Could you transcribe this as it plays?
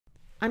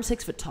I'm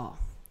 6 foot tall.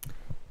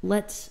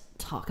 Let's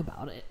talk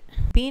about it.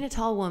 Being a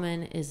tall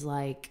woman is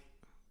like,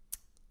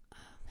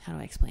 how do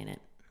I explain it?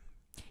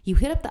 You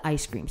hit up the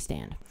ice cream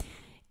stand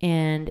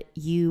and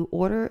you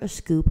order a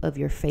scoop of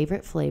your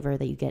favorite flavor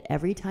that you get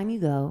every time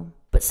you go,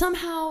 but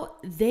somehow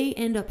they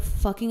end up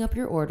fucking up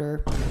your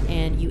order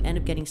and you end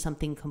up getting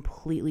something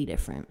completely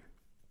different.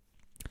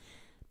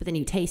 But then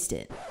you taste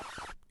it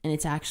and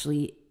it's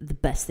actually the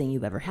best thing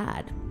you've ever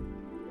had.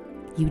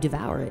 You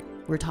devour it.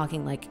 We're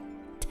talking like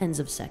tens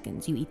of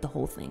seconds. You eat the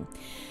whole thing.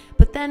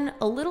 But then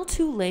a little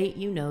too late,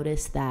 you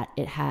notice that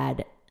it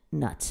had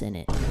nuts in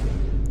it.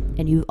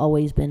 And you've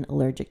always been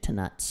allergic to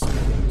nuts.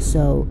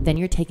 So then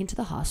you're taken to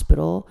the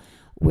hospital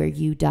where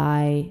you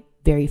die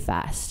very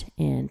fast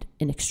and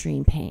in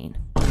extreme pain.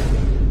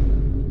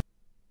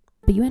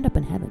 But you end up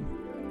in heaven.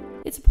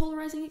 It's a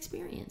polarizing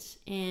experience,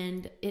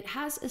 and it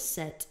has a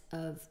set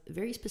of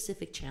very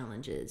specific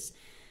challenges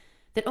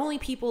that only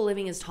people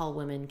living as tall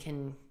women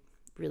can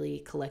really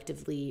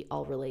collectively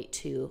all relate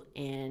to,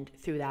 and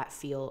through that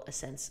feel a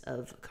sense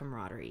of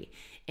camaraderie.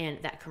 And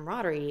that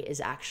camaraderie is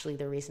actually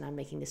the reason I'm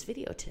making this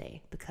video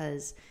today,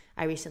 because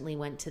I recently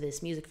went to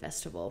this music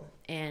festival,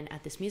 and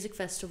at this music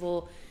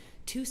festival,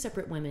 2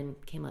 separate women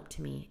came up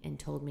to me and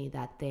told me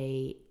that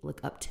they look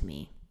up to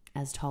me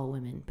as tall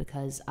women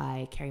because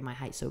I carry my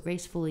height so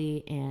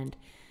gracefully and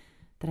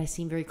that I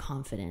seem very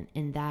confident,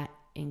 and that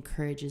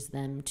encourages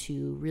them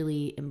to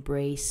really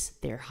embrace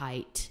their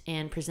height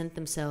and present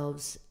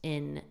themselves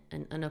in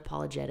an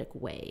unapologetic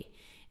way.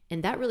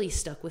 And that really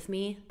stuck with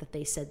me that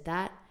they said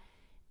that.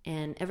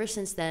 And ever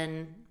since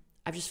then,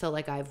 I've just felt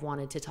like I've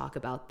wanted to talk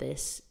about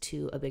this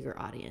to a bigger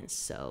audience.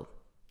 So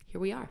here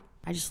we are.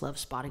 I just love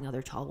spotting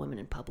other tall women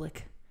in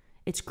public.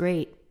 It's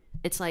great.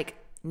 It's like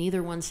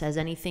neither one says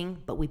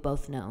anything, but we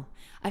both know.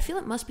 I feel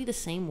it must be the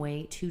same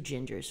way 2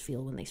 gingers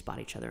feel when they spot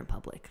each other in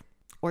public,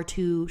 or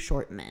 2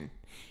 short men.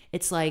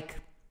 It's like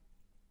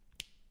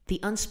the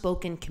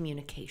unspoken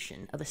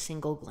communication of a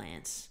single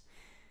glance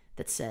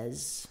that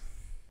says,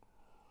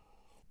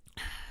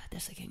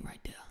 that's the king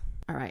right there.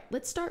 All right,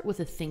 let's start with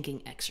a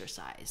thinking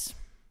exercise.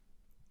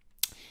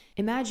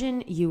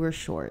 Imagine you were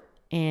short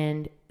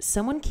and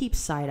someone keeps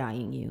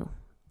side-eyeing you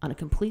on a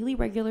completely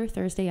regular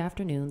Thursday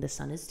afternoon. The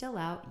sun is still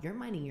out. You're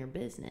minding your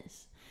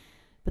business.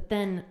 But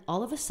then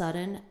all of a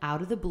sudden,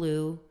 out of the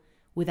blue,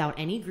 without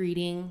any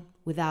greeting,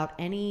 without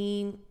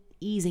any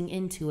easing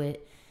into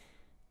it,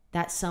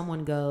 that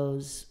someone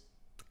goes,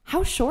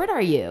 "How short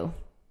are you?"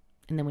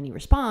 And then when you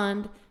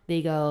respond,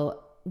 they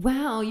go,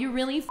 "Wow, you're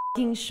really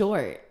fucking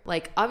short."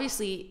 Like,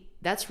 obviously,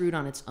 that's rude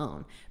on its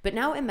own. But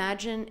now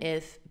imagine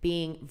if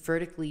being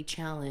vertically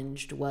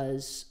challenged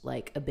was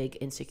like a big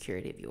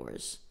insecurity of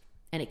yours,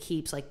 and it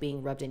keeps like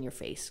being rubbed in your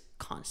face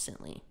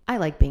constantly. I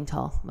like being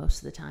tall most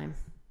of the time.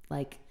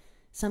 Like,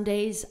 some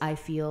days I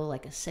feel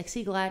like a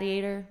sexy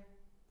gladiator,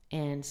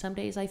 and some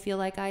days I feel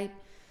like I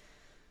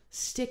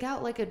stick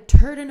out like a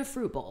turd in a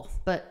fruit bowl.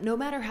 But no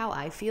matter how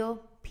I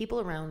feel, people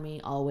around me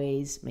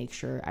always make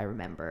sure I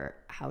remember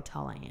how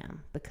tall I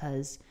am,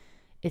 because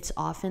it's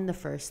often the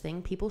first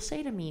thing people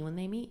say to me when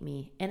they meet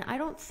me. And I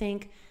don't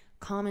think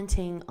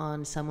commenting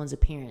on someone's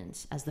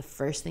appearance as the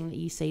first thing that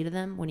you say to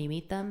them when you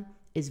meet them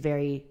is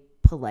very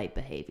polite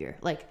behavior.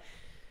 Like,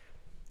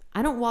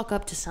 I don't walk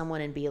up to someone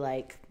and be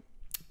like,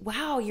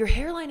 "Wow, your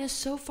hairline is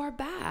so far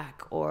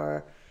back,"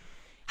 or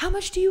 "How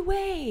much do you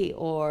weigh?"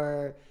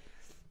 or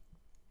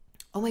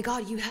 "Oh my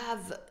God, you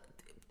have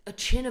a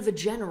chin of a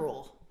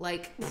general."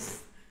 Like,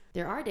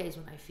 there are days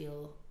when I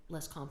feel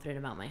less confident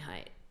about my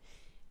height.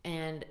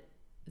 And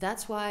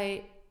that's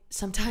why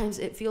sometimes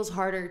it feels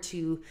harder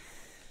to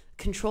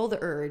control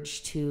the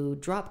urge to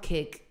drop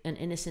kick an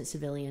innocent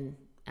civilian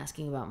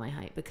asking about my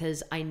height,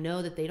 because I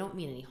know that they don't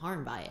mean any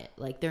harm by it.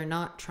 Like, they're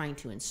not trying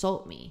to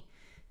insult me.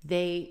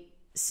 They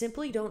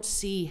simply don't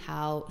see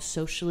how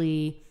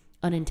socially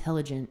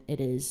unintelligent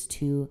it is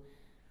to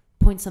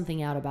point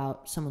something out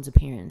about someone's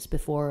appearance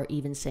before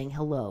even saying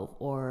hello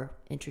or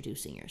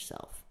introducing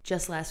yourself.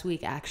 Just last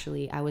week,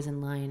 actually, I was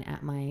in line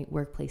at my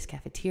workplace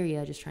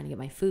cafeteria just trying to get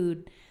my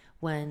food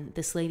when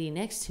this lady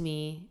next to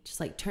me just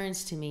like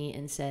turns to me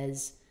and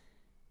says,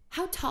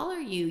 "How tall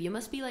are you? You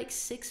must be like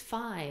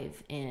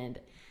 6'5".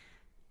 And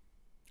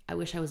I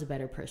wish I was a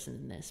better person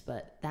than this,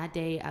 but that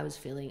day I was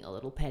feeling a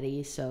little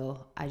petty,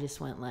 so I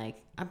just went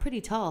like, "I'm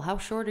pretty tall. How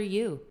short are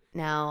you?"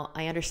 Now,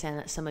 I understand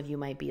that some of you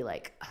might be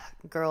like,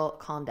 "Girl,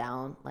 calm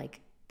down.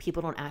 Like,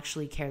 people don't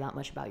actually care that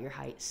much about your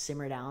height.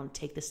 Simmer down.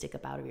 Take the stick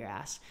up out of your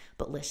ass."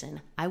 But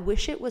listen, I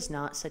wish it was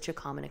not such a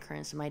common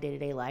occurrence in my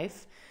day-to-day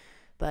life,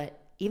 but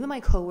even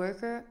my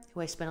coworker,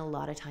 who I spent a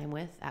lot of time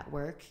with at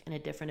work and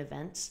at different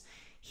events,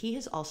 he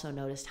has also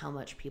noticed how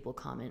much people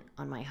comment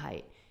on my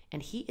height,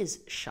 and he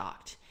is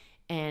shocked.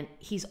 And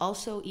he's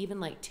also even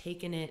like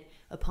taken it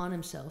upon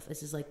himself as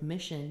his like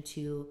mission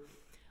to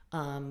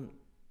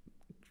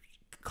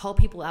call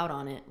people out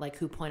on it, like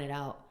who pointed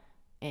out.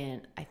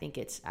 And I think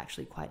it's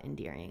actually quite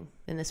endearing.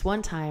 And this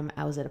one time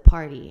I was at a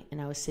party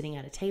and I was sitting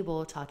at a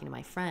table talking to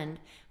my friend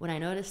when I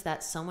noticed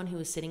that someone who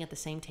was sitting at the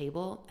same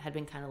table had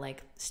been kind of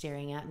like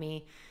staring at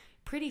me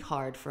pretty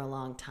hard for a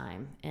long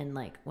time. And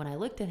like when I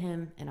looked at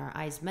him and our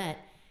eyes met,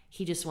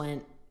 he just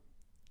went,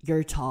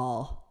 "You're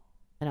tall."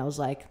 And I was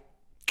like,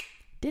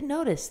 "Didn't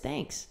notice,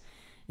 thanks."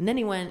 And then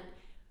he went,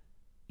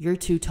 "You're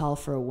too tall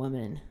for a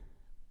woman."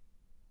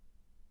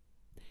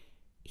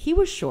 He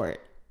was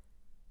short.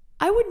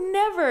 I would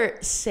never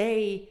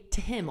say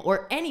to him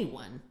or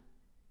anyone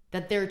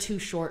that they're too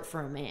short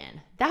for a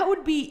man. That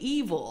would be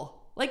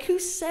evil. Like, who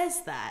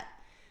says that?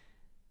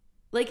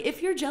 Like,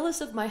 if you're jealous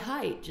of my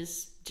height,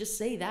 just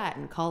say that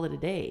and call it a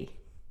day.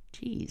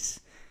 Jeez.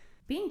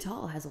 Being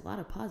tall has a lot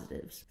of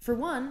positives. For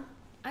one,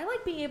 I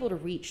like being able to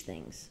reach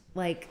things.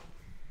 Like,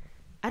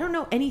 I don't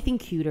know anything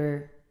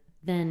cuter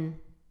than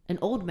an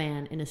old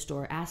man in a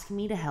store asking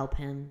me to help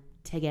him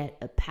to get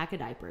a pack of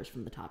diapers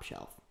from the top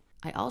shelf.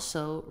 I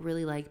also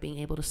really like being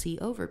able to see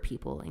over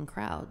people in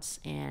crowds,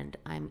 and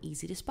I'm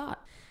easy to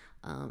spot.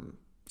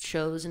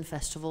 Shows and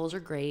festivals are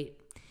great.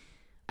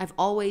 I've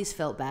always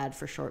felt bad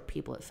for short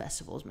people at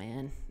festivals,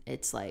 man.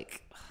 It's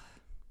like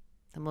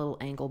them little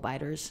ankle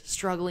biters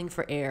struggling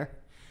for air.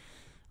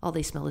 All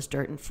they smell is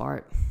dirt and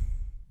fart.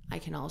 I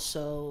can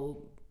also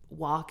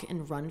walk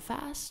and run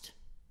fast.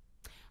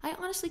 I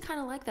honestly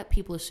kind of like that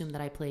people assume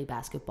that I play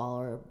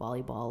basketball or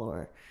volleyball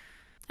or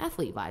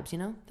athlete vibes, you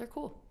know? They're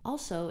cool.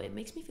 Also, it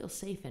makes me feel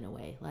safe in a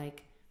way.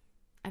 Like,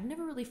 I've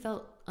never really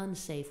felt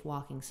unsafe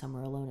walking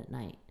somewhere alone at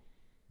night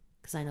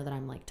because I know that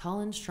I'm like tall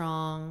and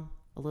strong,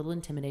 a little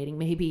intimidating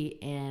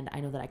maybe, and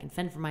I know that I can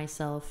fend for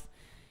myself.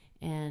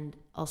 And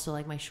also,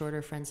 like, my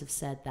shorter friends have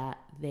said that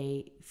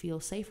they feel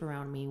safe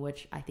around me,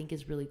 which I think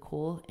is really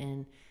cool,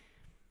 and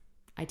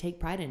I take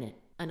pride in it.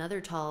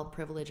 Another tall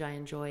privilege I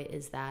enjoy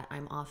is that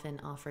I'm often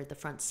offered the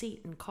front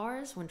seat in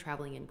cars when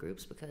traveling in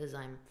groups because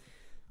I'm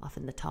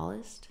often the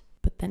tallest.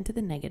 But then to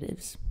the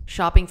negatives.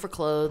 Shopping for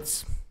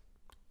clothes,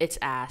 it's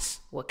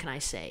ass. What can I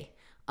say?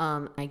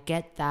 I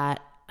get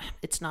that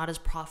it's not as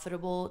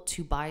profitable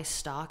to buy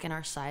stock in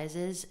our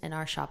sizes, and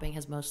our shopping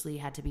has mostly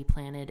had to be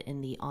planted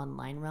in the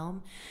online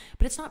realm,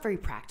 but it's not very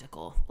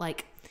practical.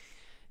 Like,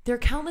 there are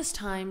countless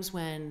times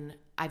when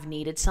I've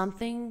needed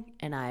something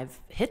and I've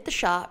hit the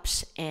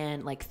shops,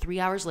 and like 3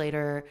 hours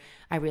later,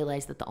 I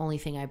realized that the only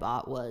thing I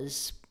bought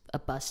was a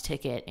bus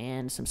ticket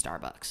and some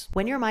Starbucks.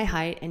 When you're my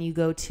height and you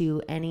go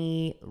to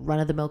any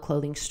run-of-the-mill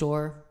clothing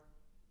store,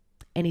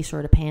 any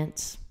sort of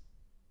pants,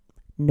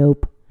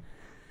 nope.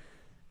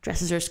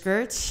 Dresses or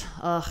skirts,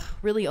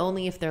 really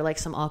only if they're like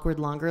some awkward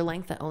longer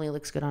length that only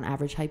looks good on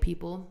average height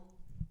people.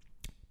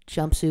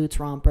 Jumpsuits,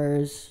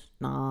 rompers,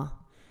 nah.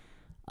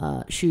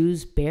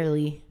 Shoes,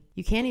 barely.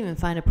 You can't even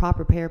find a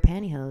proper pair of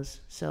pantyhose.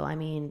 So, I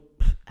mean,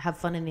 have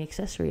fun in the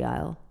accessory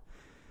aisle.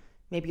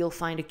 Maybe you'll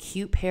find a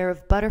cute pair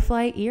of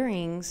butterfly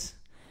earrings.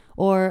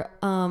 Or,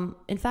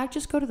 in fact,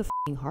 just go to the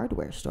f***ing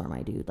hardware store,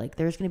 my dude. Like,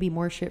 there's going to be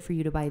more shit for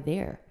you to buy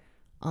there.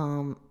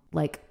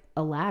 Like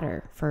a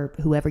ladder for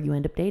whoever you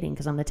end up dating.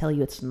 Because I'm going to tell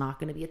you, it's not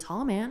going to be a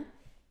tall man.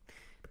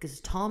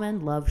 Because tall men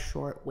love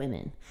short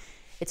women.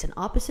 It's an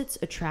opposites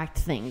attract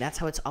thing. That's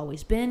how it's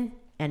always been.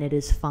 And it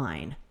is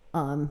fine.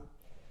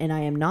 And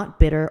I am not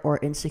bitter or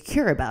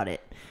insecure about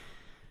it.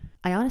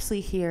 I honestly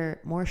hear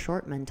more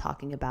short men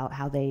talking about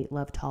how they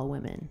love tall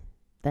women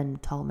than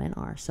tall men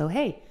are. So,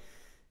 hey,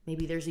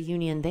 maybe there's a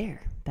union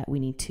there that we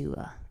need to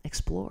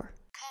explore.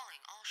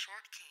 Calling all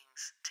short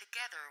kings.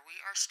 Together we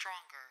are stronger.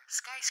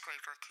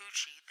 Skyscraper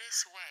coochie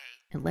this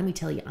way. And let me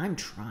tell you, I'm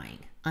trying.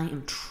 I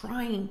am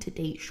trying to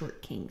date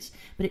short kings.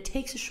 But it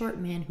takes a short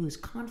man who is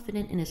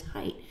confident in his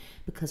height.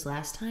 Because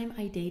last time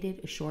I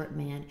dated a short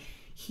man,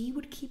 he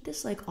would keep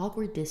this like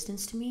awkward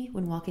distance to me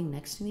when walking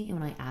next to me. And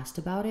when I asked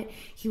about it,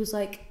 he was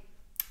like,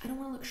 I don't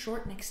want to look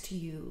short next to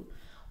you.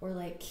 Or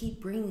like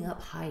keep bringing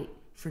up height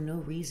for no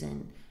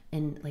reason.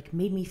 And like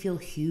made me feel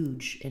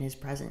huge in his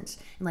presence.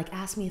 And like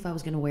asked me if I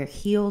was going to wear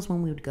heels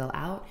when we would go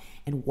out.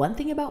 And one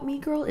thing about me,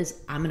 girl,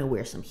 is I'm going to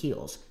wear some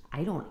heels.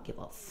 I don't give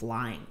a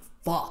flying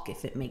fuck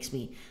if it makes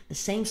me the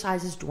same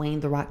size as Dwayne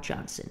 "The Rock"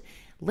 Johnson.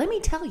 Let me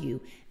tell you,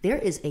 there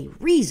is a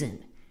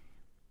reason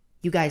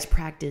you guys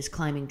practice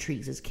climbing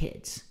trees as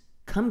kids.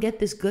 Come get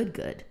this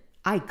good.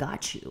 I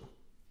got you.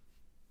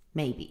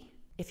 Maybe.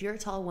 If you're a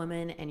tall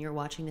woman and you're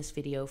watching this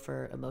video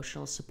for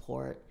emotional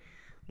support,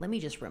 let me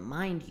just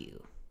remind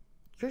you,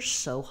 you're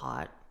so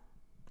hot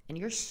and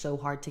you're so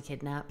hard to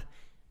kidnap.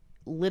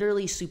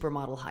 Literally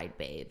supermodel height,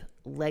 babe.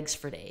 Legs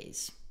for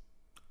days.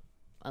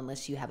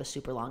 Unless you have a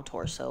super long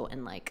torso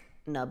and like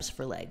nubs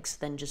for legs,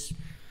 then just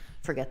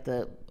forget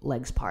the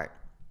legs part.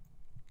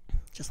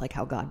 Just like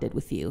how God did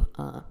with you.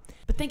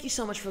 But thank you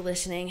so much for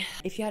listening.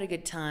 If you had a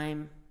good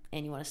time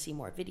and you want to see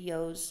more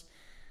videos,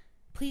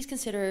 please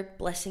consider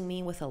blessing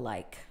me with a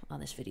like on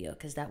this video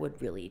because that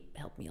would really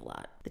help me a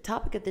lot. The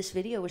topic of this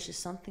video was just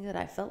something that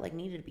I felt like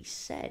needed to be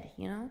said,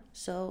 you know?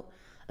 So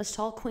us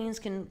tall queens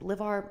can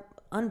live our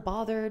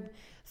unbothered,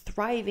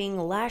 thriving,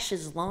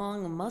 lashes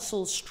long,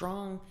 muscles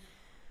strong,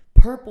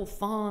 purple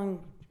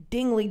fong,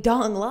 dingly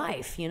dong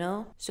life, you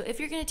know? So if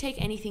you're going to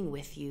take anything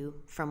with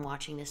you from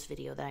watching this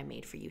video that I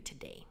made for you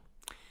today,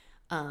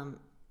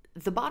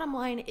 the bottom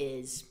line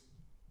is,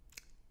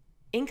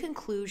 in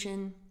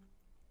conclusion,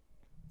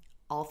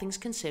 all things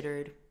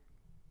considered,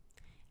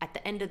 at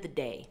the end of the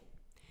day,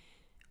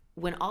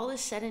 when all is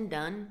said and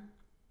done,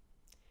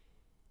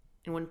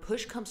 and when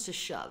push comes to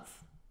shove,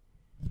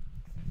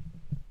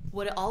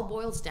 what it all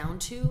boils down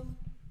to,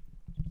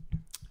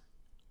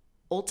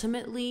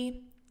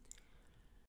 ultimately,